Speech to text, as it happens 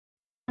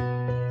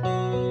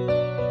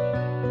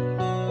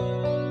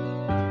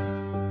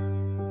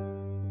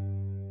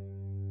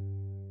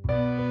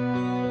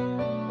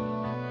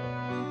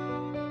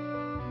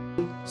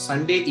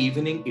Sunday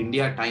evening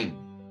India time,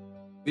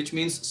 which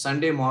means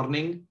Sunday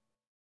morning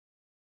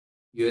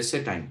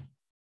USA time.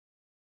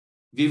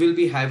 We will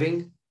be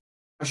having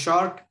a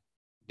short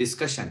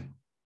discussion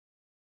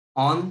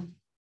on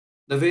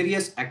the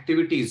various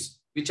activities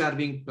which are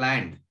being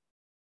planned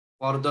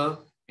for the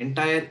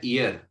entire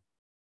year.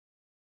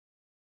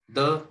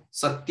 The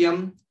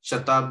Satyam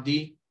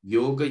Shatabdi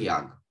Yoga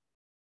Yaag.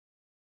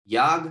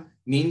 Yaag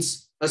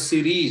means a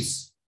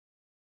series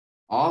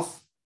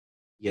of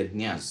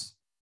yajnas.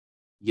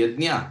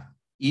 Yajna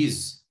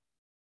is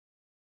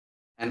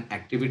an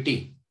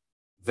activity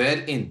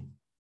wherein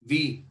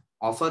we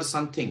offer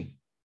something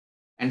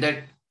and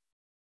that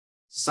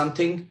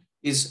something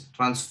is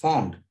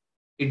transformed.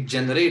 It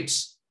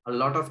generates a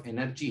lot of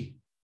energy.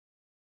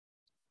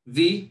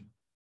 We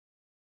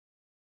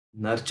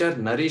nurture,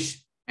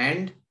 nourish,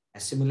 and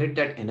assimilate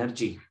that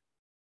energy.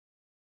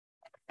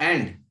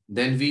 And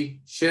then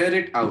we share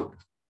it out,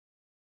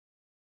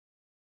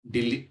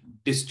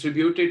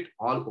 distribute it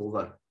all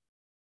over,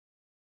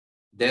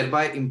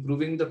 thereby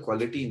improving the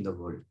quality in the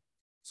world.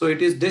 So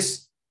it is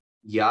this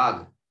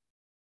Yaag,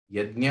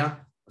 Yajna,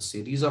 a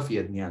series of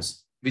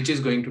Yajnas, which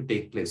is going to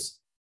take place.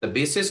 The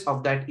basis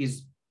of that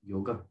is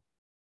yoga.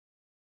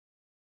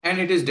 And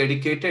it is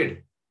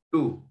dedicated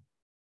to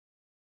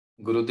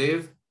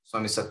Gurudev,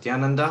 Swami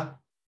Satyananda,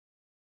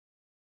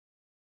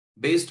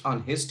 based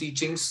on his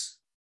teachings,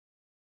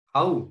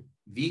 how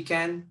we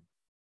can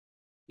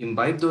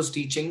imbibe those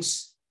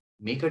teachings,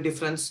 make a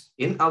difference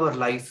in our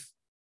life,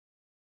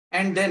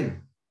 and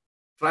then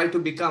try to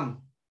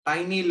become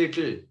tiny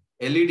little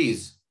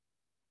LEDs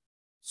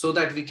so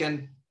that we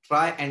can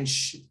try and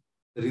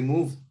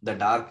remove the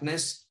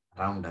darkness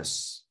around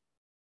us.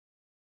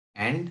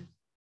 And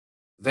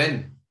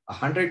when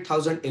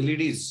 100,000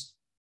 LEDs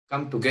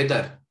come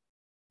together,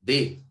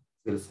 they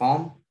will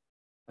form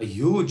a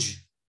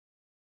huge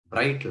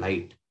bright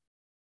light.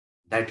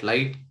 That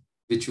light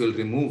which will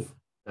remove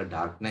the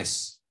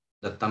darkness,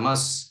 the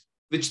tamas,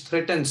 which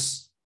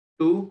threatens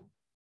to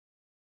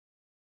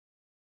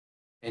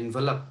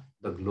envelop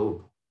the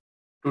globe.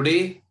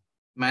 Today,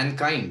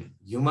 mankind,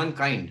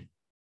 humankind,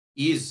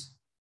 is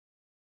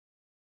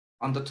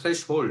on the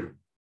threshold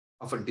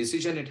of a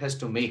decision it has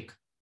to make.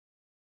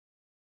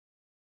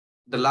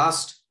 The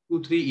last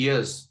 2-3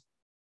 years,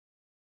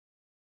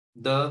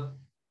 the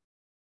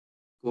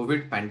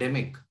COVID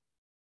pandemic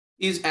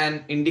is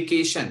an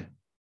indication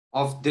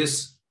of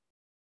this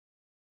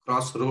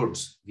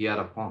crossroads we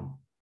are upon.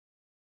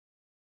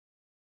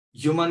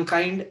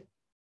 Humankind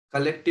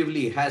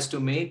collectively has to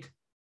make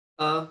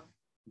a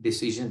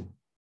decision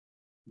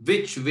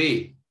which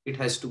way it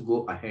has to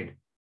go ahead.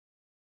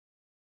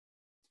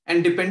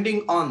 And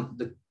depending on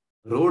the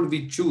road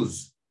we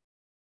choose,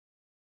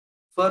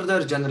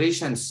 further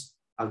generations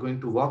are going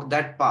to walk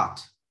that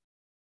path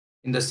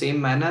in the same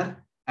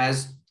manner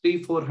as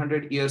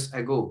 300-400 years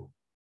ago,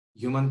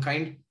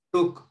 humankind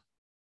took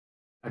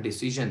a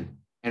decision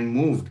and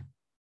moved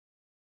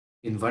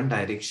in one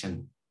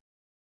direction.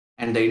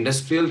 And the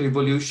Industrial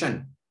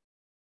Revolution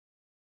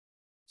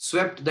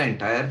swept the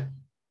entire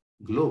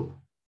globe,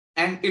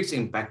 and its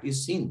impact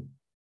is seen.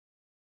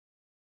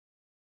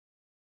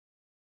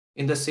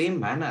 In the same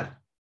manner,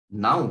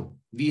 now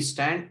we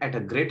stand at a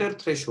greater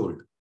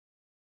threshold.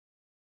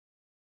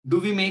 Do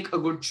we make a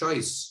good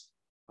choice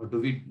or do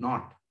we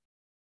not?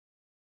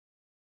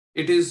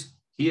 It is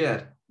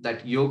here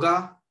that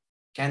yoga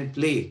can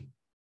play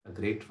a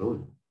great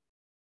role,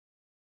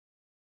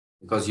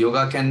 because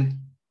yoga can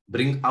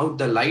bring out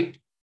the light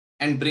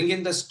and bring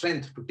in the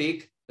strength to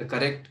take the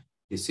correct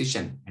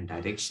decision and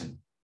direction.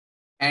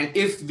 And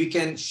if we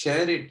can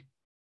share it,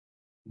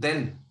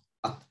 then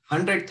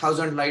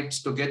 100,000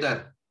 lights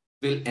together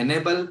will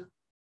enable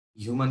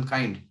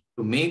humankind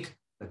to make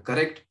the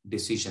correct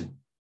decision.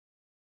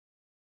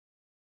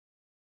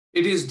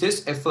 It is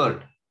this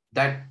effort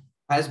that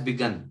has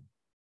begun.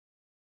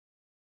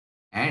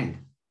 And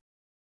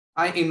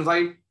I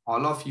invite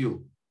all of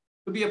you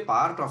to be a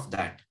part of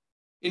that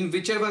in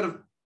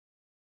whichever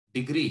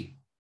degree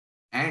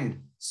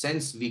and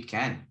sense we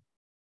can.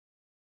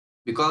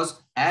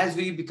 Because as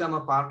we become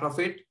a part of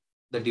it,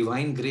 the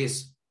divine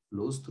grace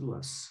flows through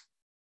us.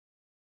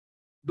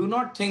 Do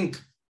not think,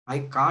 I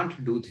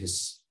can't do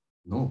this.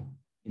 No.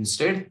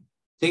 Instead,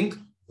 think,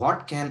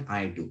 what can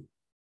I do?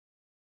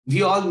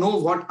 We all know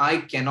what I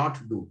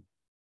cannot do.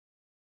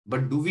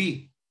 But do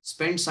we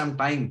spend some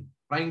time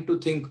trying to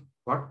think,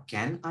 what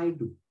can I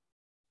do?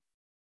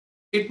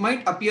 It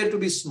might appear to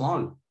be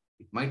small.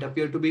 It might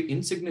appear to be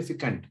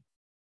insignificant.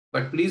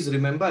 But please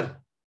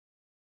remember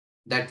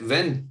that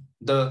when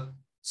the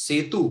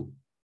Setu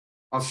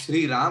of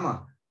Sri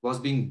Rama was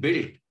being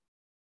built,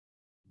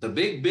 the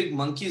big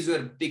monkeys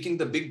were taking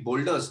the big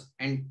boulders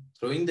and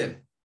throwing them.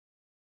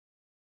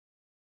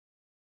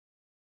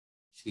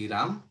 Sri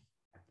Ram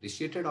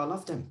appreciated all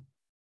of them,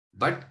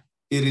 but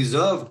he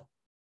reserved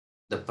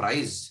the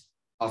prize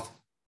of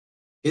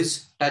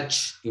his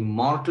touch,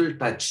 immortal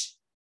touch,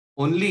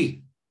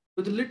 only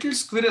to the little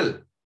squirrel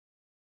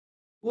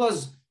who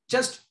was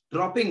just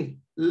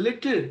dropping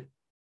little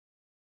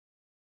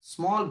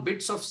small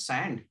bits of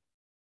sand.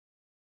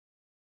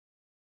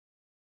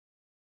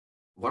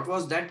 What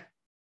was that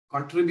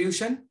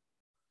contribution?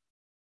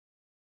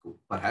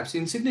 Perhaps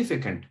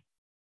insignificant.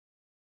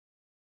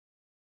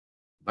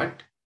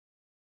 But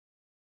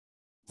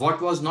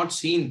what was not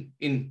seen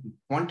in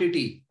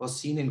quantity was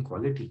seen in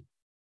quality.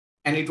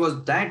 And it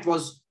was that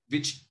was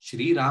which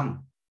Sri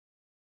Ram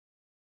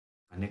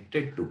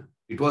connected to.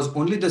 It was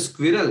only the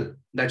squirrel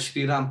that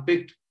Sri Ram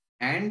picked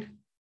and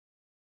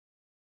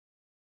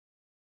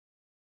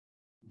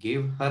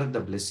gave her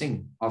the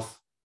blessing of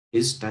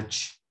his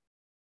touch.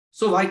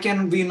 So why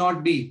can we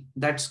not be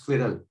that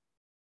squirrel?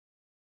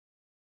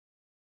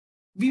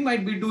 We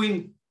might be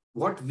doing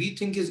what we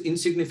think is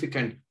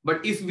insignificant,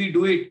 but if we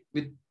do it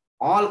with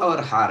all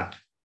our heart,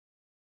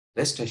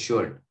 rest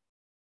assured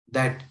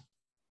that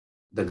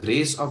the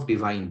grace of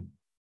divine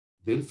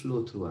will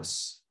flow through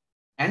us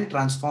and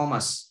transform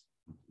us.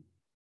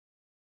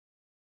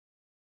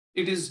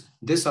 It is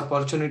this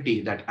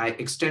opportunity that I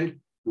extend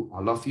to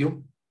all of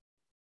you.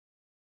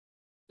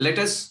 Let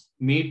us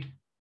meet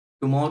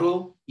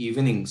tomorrow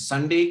evening,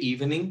 Sunday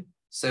evening,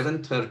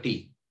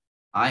 7:30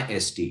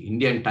 IST,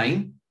 Indian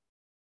time,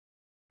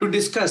 to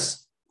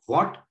discuss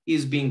what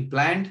is being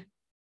planned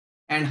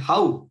and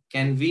how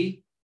can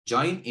we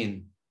join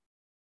in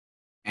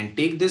and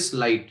take this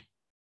light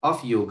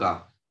of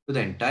yoga to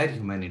the entire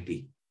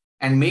humanity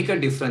and make a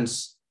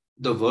difference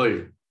to the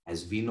world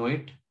as we know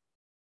it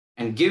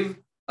and give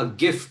a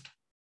gift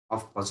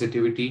of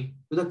positivity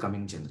to the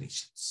coming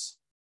generations.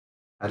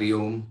 Hari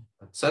Om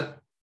Tat Sat.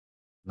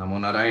 Namo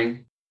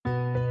Narayan.